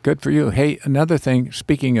 Easy. Good for you. Hey, another thing,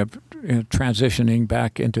 speaking of transitioning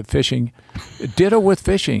back into fishing, ditto with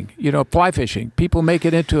fishing, you know, fly fishing. People make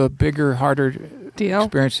it into a bigger, harder Deal.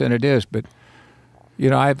 experience than it is. But,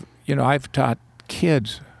 I've taught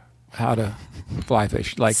kids how to fly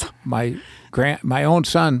fish. Like my own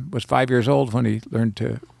son was 5 years old when he learned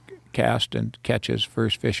to cast and catch his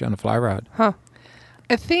first fish on a fly rod.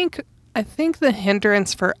 I think the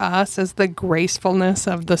hindrance for us is the gracefulness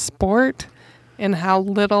of the sport and how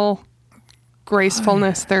little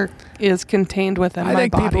gracefulness there is contained within my I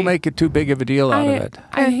think body. people make it too big of a deal out of it.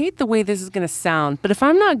 I hate the way this is going to sound, but if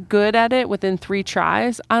I'm not good at it within 3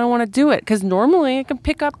 tries, I don't want to do it. Because normally I can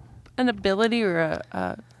pick up an ability or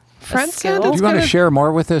a Friend skill. said Do it's you want to gonna- share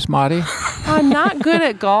more with us, Maudie? I'm not good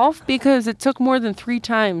at golf because it took more than 3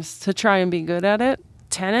 times to try and be good at it.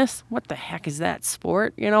 Tennis, what the heck is that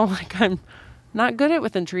sport? You know, like I'm not good at it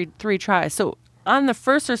within three tries. So on the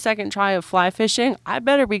first or second try of fly fishing, I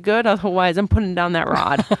better be good. Otherwise, I'm putting down that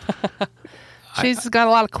rod. She's got a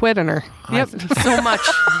lot of quit in her. Yep, so much.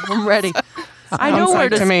 I'm ready. I know Sounds where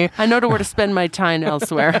like to me. I know where to spend my time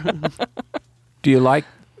elsewhere. Do you like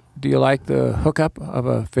the hookup of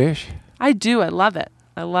a fish? I do. I love it.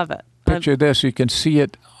 I love it. Picture this: you can see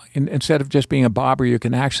it instead of just being a bobber. You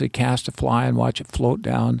can actually cast a fly and watch it float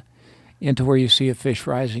down into where you see a fish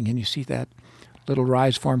rising, and you see that little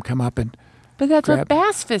rise form come up and. But that's grab. what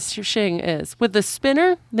bass fishing is. With the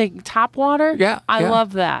spinner, the top water. Yeah, I yeah.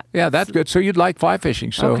 love that. Yeah, that's good. So you'd like fly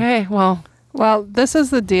fishing. So Okay, well, Well, this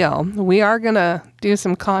is the deal. We are going to do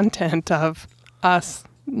some content of us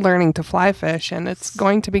learning to fly fish, and it's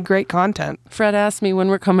going to be great content. Fred asked me when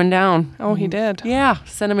we're coming down. Oh, he did. Yeah,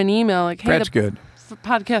 sent him an email like, hey, Fred's the good.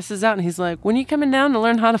 podcast is out. And he's like, when are you coming down to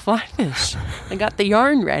learn how to fly fish? I got the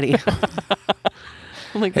yarn ready.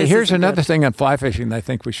 I'm like, Hey, this here's isn't another good. thing on fly fishing that I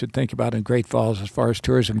think we should think about in Great Falls as far as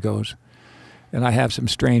tourism goes. And I have some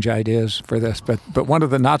strange ideas for this, but one of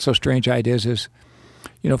the not so strange ideas is,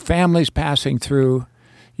 families passing through.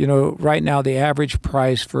 Right now the average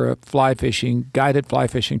price for a guided fly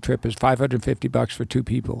fishing trip is $550 for 2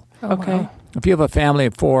 people. Okay. Wow. If you have a family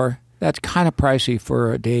of 4, that's kind of pricey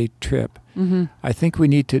for a day trip. Mm-hmm. I think we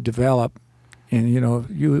need to develop, and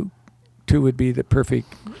you two would be the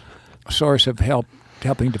perfect source of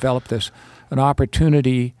helping develop this, an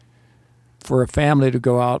opportunity for a family to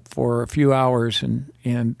go out for a few hours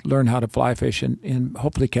and learn how to fly fish and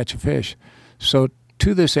hopefully catch a fish. So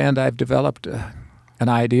to this end, I've developed an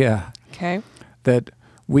idea Okay. that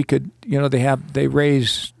we could, they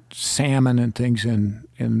raise salmon and things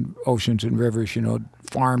in oceans and rivers,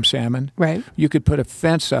 farm salmon. Right. You could put a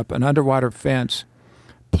fence up, an underwater fence,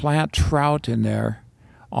 plant trout in there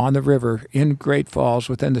on the river in Great Falls,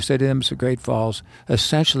 within the city limits of Great Falls,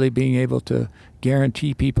 essentially being able to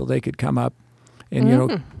guarantee people they could come up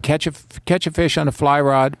and, catch a fish on a fly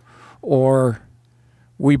rod, or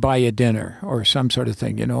we buy you dinner or some sort of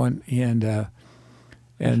thing, and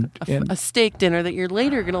A steak dinner that you're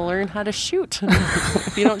later going to learn how to shoot.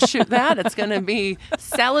 If you don't shoot that, it's going to be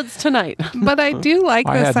salads tonight. But I do like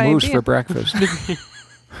I this had moose idea. for breakfast.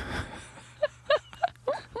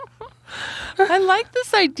 I like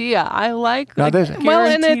this idea. I like Now the this- guaranteed Well,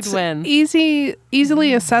 and it's win.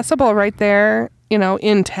 easily accessible right there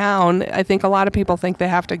in town. I think a lot of people think they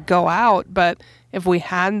have to go out, but if we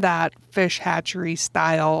had that fish hatchery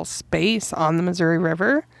style space on the Missouri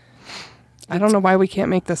River, I don't know why we can't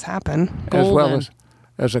make this happen. As well Golden.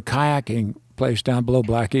 as a kayaking place down below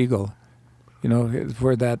Black Eagle,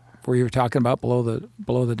 where you were talking about below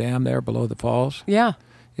the dam there, below the falls, Yeah.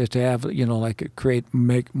 is to have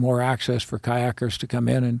make more access for kayakers to come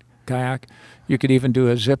in and kayak. You could even do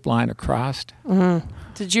a zip line across.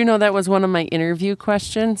 Did you know that was one of my interview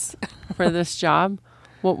questions for this job?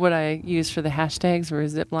 What would I use for the hashtags for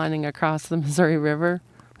ziplining across the Missouri River?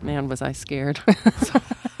 Man, was I scared.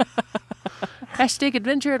 Hashtag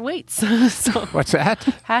adventure awaits. So, What's that?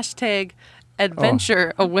 hashtag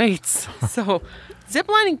adventure awaits. So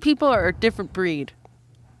ziplining people are a different breed.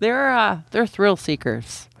 They're thrill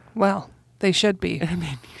seekers. Well, they should be.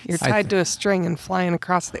 You're I tied to a string and flying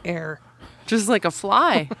across the air. Just like a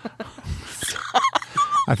fly.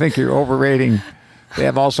 I think you're overrating. They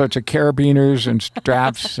have all sorts of carabiners and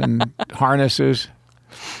straps and harnesses.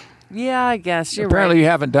 Yeah, I guess you're Apparently right. you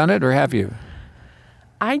haven't done it, or have you?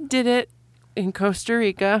 I did it in Costa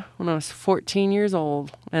Rica when I was 14 years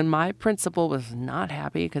old, and my principal was not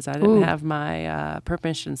happy because I didn't have my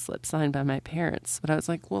permission slip signed by my parents. But I was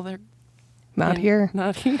like, well, they're Not here.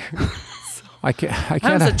 Not here. I can't.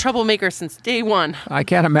 I was a troublemaker since day one. I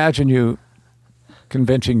can't imagine you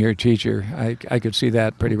convincing your teacher. I could see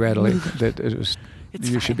that pretty readily. That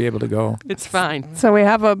you should be able to go. It's fine. So we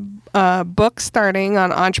have a book starting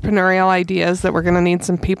on entrepreneurial ideas that we're going to need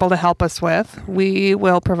some people to help us with. We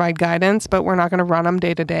will provide guidance, but we're not going to run them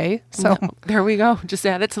day to day. So There we go. Just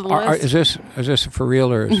add it to the list. Is this for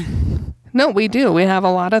real, or? no, we do. We have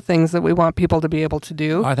a lot of things that we want people to be able to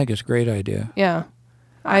do. I think it's a great idea. Yeah,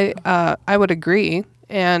 I would agree.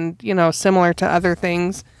 And similar to other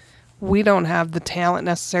things, we don't have the talent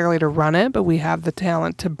necessarily to run it, but we have the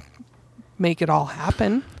talent to make it all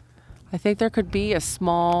happen. I think there could be a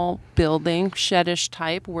small building, shedish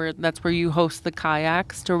type, where that's where you host the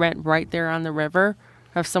kayaks to rent right there on the river.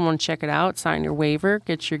 Have someone check it out, sign your waiver,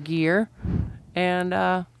 get your gear, and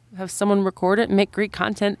have someone record it and make great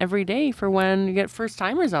content every day for when you get first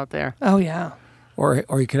timers out there. Oh yeah. Or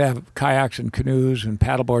you could have kayaks and canoes and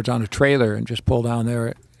paddleboards on a trailer and just pull down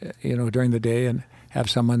there, during the day, and have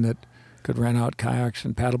someone that could rent out kayaks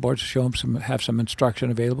and paddleboards, show them have some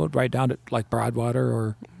instruction available right down at like Broadwater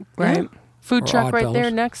or Right. Yeah. Food Or truck Odd right there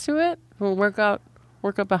Fellows. next to it. We'll work up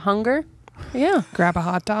a hunger. Yeah, Grab a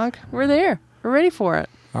hot dog. we're there. We're ready for it.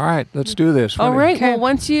 All right, let's do this. All right. Okay. Well,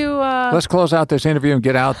 once you. Let's close out this interview and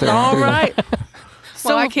get out there. and All do that. right.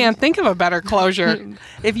 So I can't think of a better closure.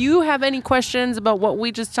 If you have any questions about what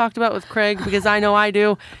we just talked about with Craig, because I know I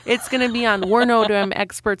do, it's going to be on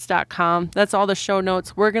we'reknowdamexperts.com. That's all the show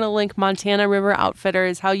notes. We're going to link Montana River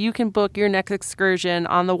Outfitters, how you can book your next excursion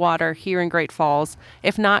on the water here in Great Falls.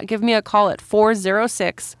 If not, give me a call at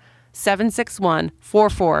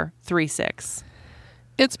 406-761-4436.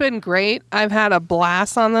 It's been great. I've had a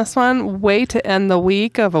blast on this one. Way to end the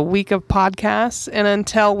week of a week of podcasts. And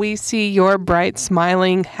until we see your bright,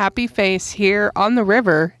 smiling, happy face here on the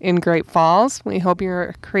river in Great Falls, we hope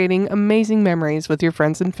you're creating amazing memories with your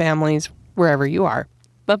friends and families wherever you are.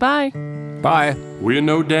 Bye-bye. Bye. We're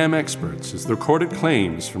No Dam Experts is the recorded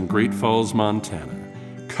claims from Great Falls, Montana,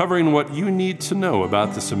 covering what you need to know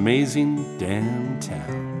about this amazing dam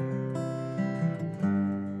town.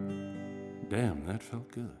 Damn, that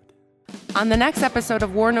felt good. On the next episode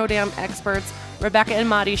of War No Dam Experts, Rebecca and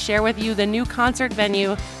Madi share with you the new concert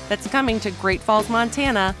venue that's coming to Great Falls,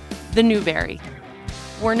 Montana, the Newberry.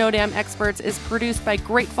 War No Dam Experts is produced by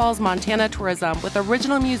Great Falls, Montana Tourism with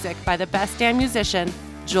original music by the best dam musician,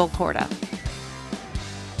 Joel Corda.